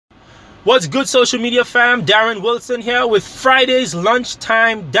What's good, social media fam? Darren Wilson here with Friday's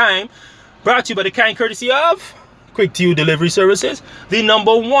Lunchtime Dime, brought to you by the kind courtesy of Quick to You Delivery Services, the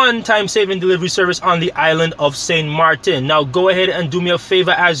 #1 time-saving delivery service on the island of St. Martin. Now go ahead and do me a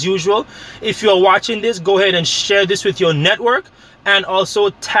favor as usual. If you're watching this, go ahead and share this with your network, and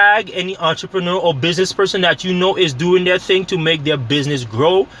also tag any entrepreneur or business person that you know is doing their thing to make their business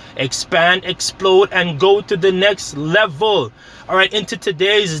grow, expand, explode, and go to the next level. All right, into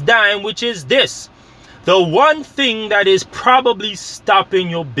today's dime, which is this: the one thing that is probably stopping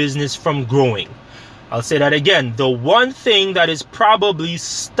your business from growing. I'll say that again. The one thing that is probably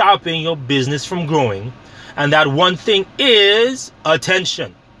stopping your business from growing, and that one thing is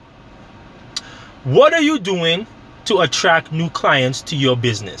attention. What are you doing to attract new clients to your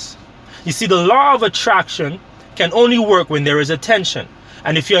business? You see, the law of attraction can only work when there is attention.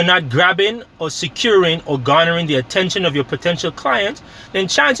 And if you're not grabbing or securing or garnering the attention of your potential clients, then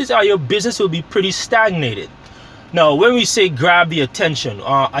chances are your business will be pretty stagnated. Now, when we say grab the attention,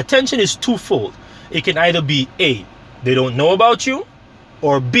 attention is twofold. It can either be A, they don't know about you,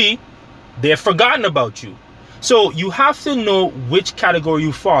 or B, they've forgotten about you. So you have to know which category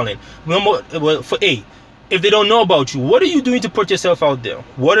you fall in. Remember, for A, if they don't know about you, what are you doing to put yourself out there?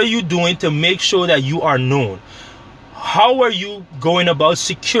 What are you doing to make sure that you are known? How are you going about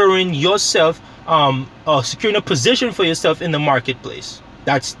securing yourself, securing a position for yourself in the marketplace?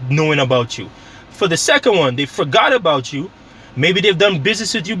 That's knowing about you. For the second one, they forgot about you. Maybe they've done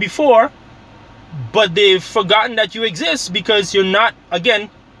business with you before, but they've forgotten that you exist because you're not, again,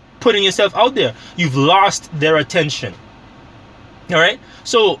 putting yourself out there. You've lost their attention. All right?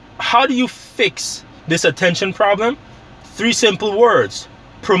 So how do you fix this attention problem? 3 simple words: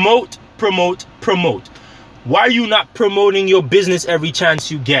 promote, promote, promote. Why are you not promoting your business every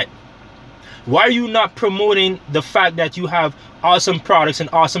chance you get? Why are you not promoting the fact that you have awesome products and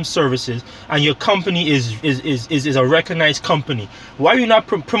awesome services, and your company is a recognized company? Why are you not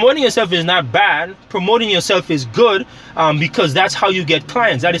promoting yourself? Is not bad. Promoting yourself is good, because that's how you get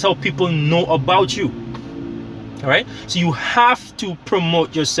clients. That is how people know about you. All right, so you have to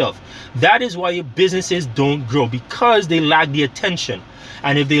promote yourself. That is why your businesses don't grow, because they lack the attention.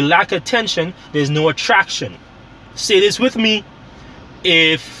 And if they lack attention, there's no attraction. Say this with me: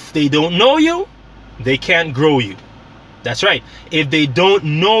 if they don't know you, they can't grow you. That's right. If they don't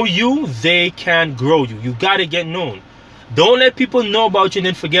know you, they can't grow you. You got to get known. Don't let people know about you and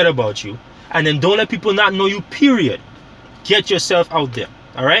then forget about you. And then don't let people not know you, period. Get yourself out there.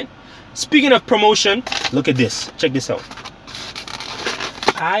 All right? Speaking of promotion, look at this. Check this out.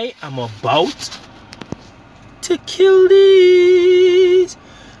 I am about to kill these,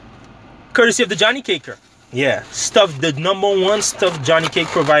 courtesy of the Johnny Caker. Yeah, the #1 stuffed Johnny Cake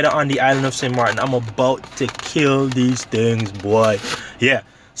provider on the island of St. Martin. I'm about to kill these things, boy. Yeah.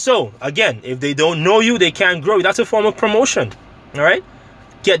 So again, if they don't know you, they can't grow you. That's a form of promotion. All right,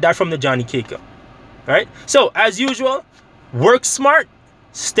 get that from the Johnny Caker. All right. So as usual, work smart,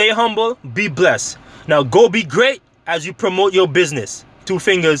 stay humble, be blessed. Now go be great as you promote your business. 2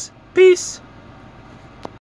 fingers. Peace.